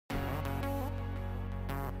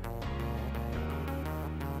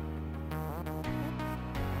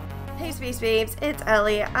Hey Space Babes, it's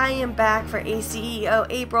Ellie. I am back for ACEO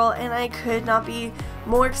April and I could not be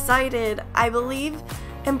more excited.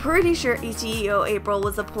 I'm pretty sure ACEO April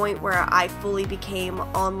was the point where I fully became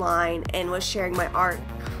online and was sharing my art.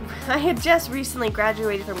 I had just recently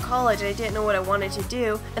graduated from college and I didn't know what I wanted to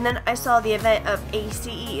do, and then I saw the event of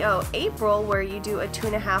ACEO April where you do a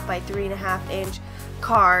 2.5 by 3.5 inch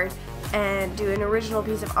card and do an original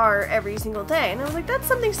piece of art every single day, and I was like, that's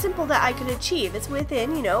something simple that I could achieve. It's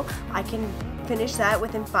within, I can finish that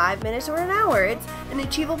within 5 minutes or an hour. It's an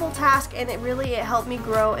achievable task, and it helped me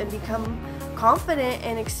grow and become confident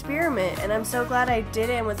and experiment, and I'm so glad I did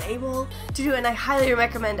it and was able to do it, and I highly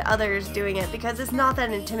recommend others doing it because it's not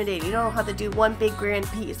that intimidating. You don't have to do one big grand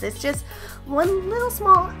piece. It's just one little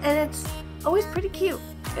small, and it's always pretty cute,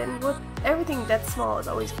 and everything that's small is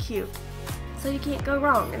always cute, so you can't go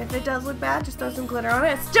wrong. And if it does look bad, just throw some glitter on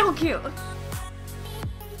it. It's still cute.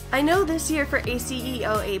 I know this year for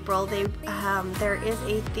ACEO April there is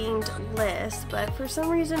a themed list, but for some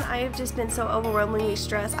reason I have just been so overwhelmingly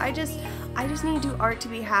stressed. I just need to do art to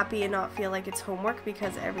be happy and not feel like it's homework,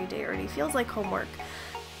 because every day already feels like homework.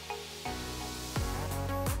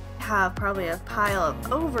 I have probably a pile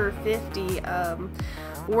of over 50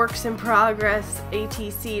 works in progress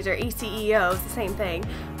ATCs or ACEOs, the same thing.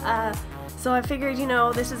 So I figured,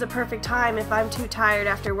 this is a perfect time. If I'm too tired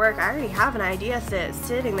after work, I already have an idea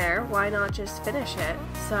sitting there. Why not just finish it?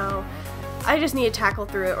 So I just need to tackle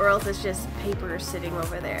through it, or else it's just paper sitting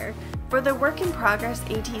over there. For the work in progress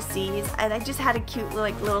ATCs, and I just had a cute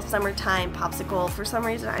little summertime popsicle. For some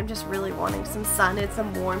reason, I'm just really wanting some sun and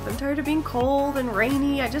some warmth. I'm tired of being cold and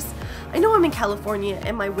rainy. I know I'm in California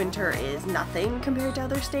and my winter is nothing compared to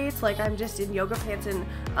other states. Like, I'm just in yoga pants and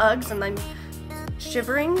Uggs and I'm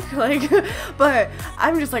shivering, but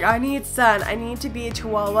I'm just like, I need sun. I need to be a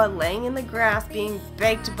chihuahua laying in the grass being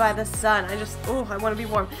baked by the sun. I want to be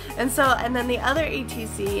warm. And then the other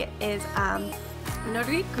ATC is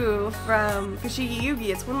Noriku from Fushigi Yugi.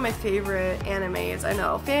 It's one of my favorite animes. I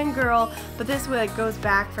know, fangirl, but this goes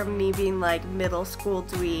back from me being like middle school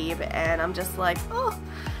dweeb, and I'm just like, oh,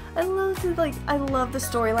 I love the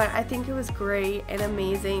storyline. I think it was great and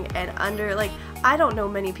amazing, and I don't know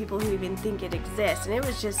many people who even think it exists, and it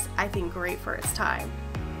was just, I think, great for its time.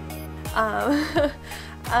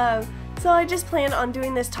 So I just plan on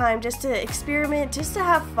doing this time just to experiment, just to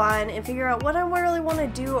have fun and figure out what I really want to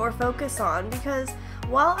do or focus on, because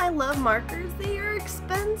while I love markers, they are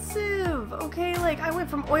expensive, okay? I went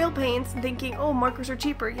from oil paints thinking, oh, markers are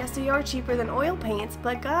cheaper. Yes, they are cheaper than oil paints,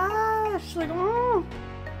 but gosh,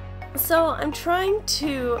 So I'm trying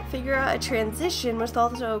to figure out a transition with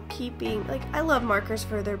also keeping, I love markers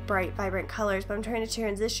for their bright, vibrant colors, but I'm trying to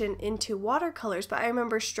transition into watercolors, but I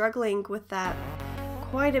remember struggling with that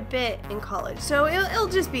quite a bit in college. So it'll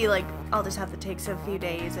just be I'll just have to take a few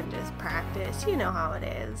days and just practice. You know how it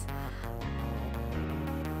is.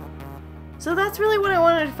 So that's really what I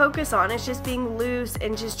wanted to focus on. It's just being loose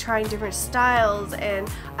and just trying different styles,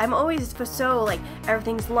 and I'm always so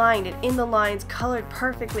everything's lined and in the lines, colored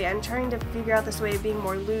perfectly. I'm trying to figure out this way of being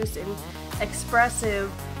more loose and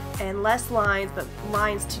expressive and less lines, but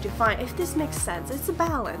lines to define. If this makes sense, it's a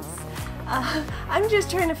balance. I'm just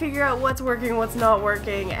trying to figure out what's working, what's not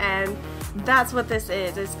working, and that's what this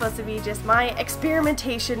is. It's supposed to be just my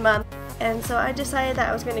experimentation month. And so I decided that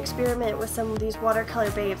I was going to experiment with some of these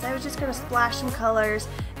watercolor babes. I was just going to splash some colors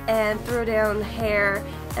and throw down hair,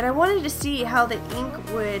 and I wanted to see how the ink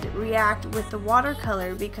would react with the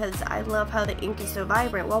watercolor, because I love how the ink is so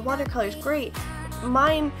vibrant. While watercolor is great,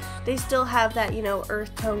 mine, they still have that,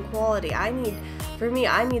 earth tone quality. I need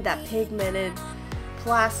that pigmented,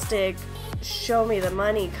 plastic, show me the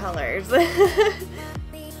money colors.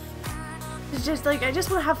 It's just I just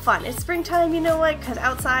want to have fun. It's springtime, because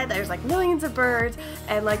outside there's millions of birds,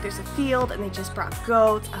 and there's a field, and they just brought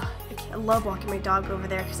goats. I love walking my dog over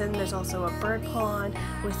there, because then there's also a bird pond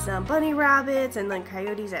with some bunny rabbits and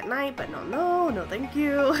coyotes at night, but no thank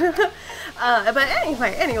you. But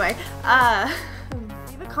anyway,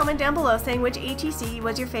 leave a comment down below saying which ATC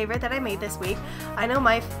was your favorite that I made this week. I know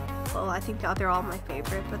I think they're all my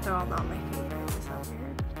favorite, but they're all not my favorite. Is that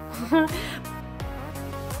weird?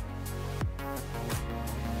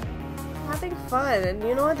 Having fun, and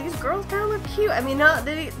you know what, these girls kind of look cute. I mean,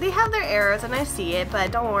 they have their errors, and I see it, but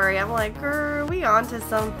don't worry, I'm like, girl, we on to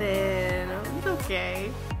something. It's okay.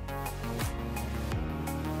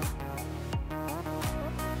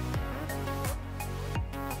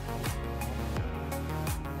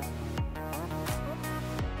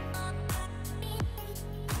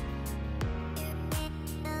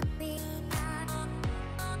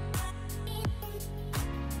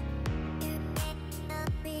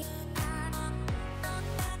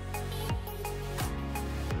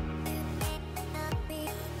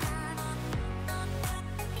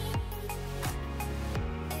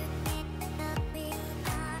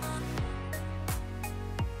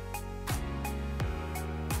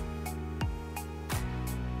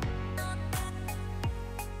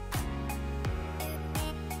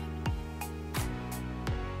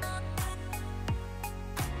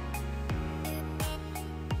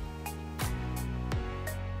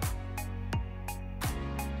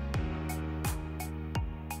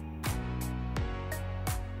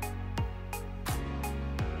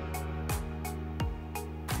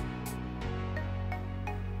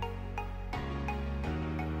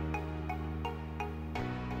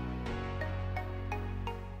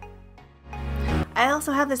 I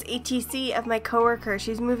also have this ATC of my coworker.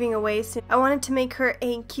 She's moving away soon. I wanted to make her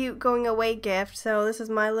a cute going away gift, so this is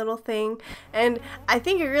my little thing, and I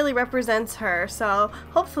think it really represents her, so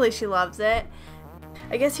hopefully she loves it.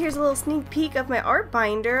 I guess here's a little sneak peek of my art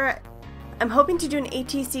binder. I'm hoping to do an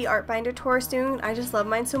ATC art binder tour soon. I just love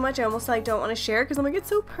mine so much. I almost like don't want to share because I'm like, it's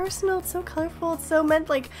so personal, it's so colorful, it's so meant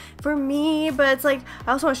like for me, but it's like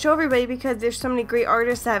I also want to show everybody because there's so many great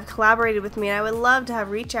artists that have collaborated with me, and I would love to have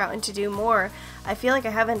reach out and to do more. I feel like I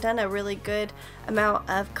haven't done a really good amount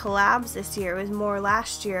of collabs this year. It was more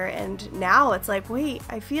last year, and now it's like, wait,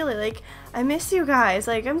 I feel it, like I miss you guys,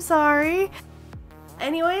 like I'm sorry.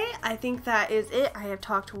 Anyway, I think that is it. I have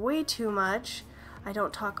talked way too much. I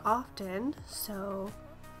don't talk often, so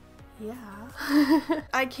yeah.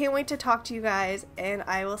 I can't wait to talk to you guys, and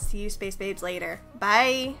I will see you Space Babes later.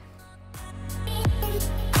 Bye!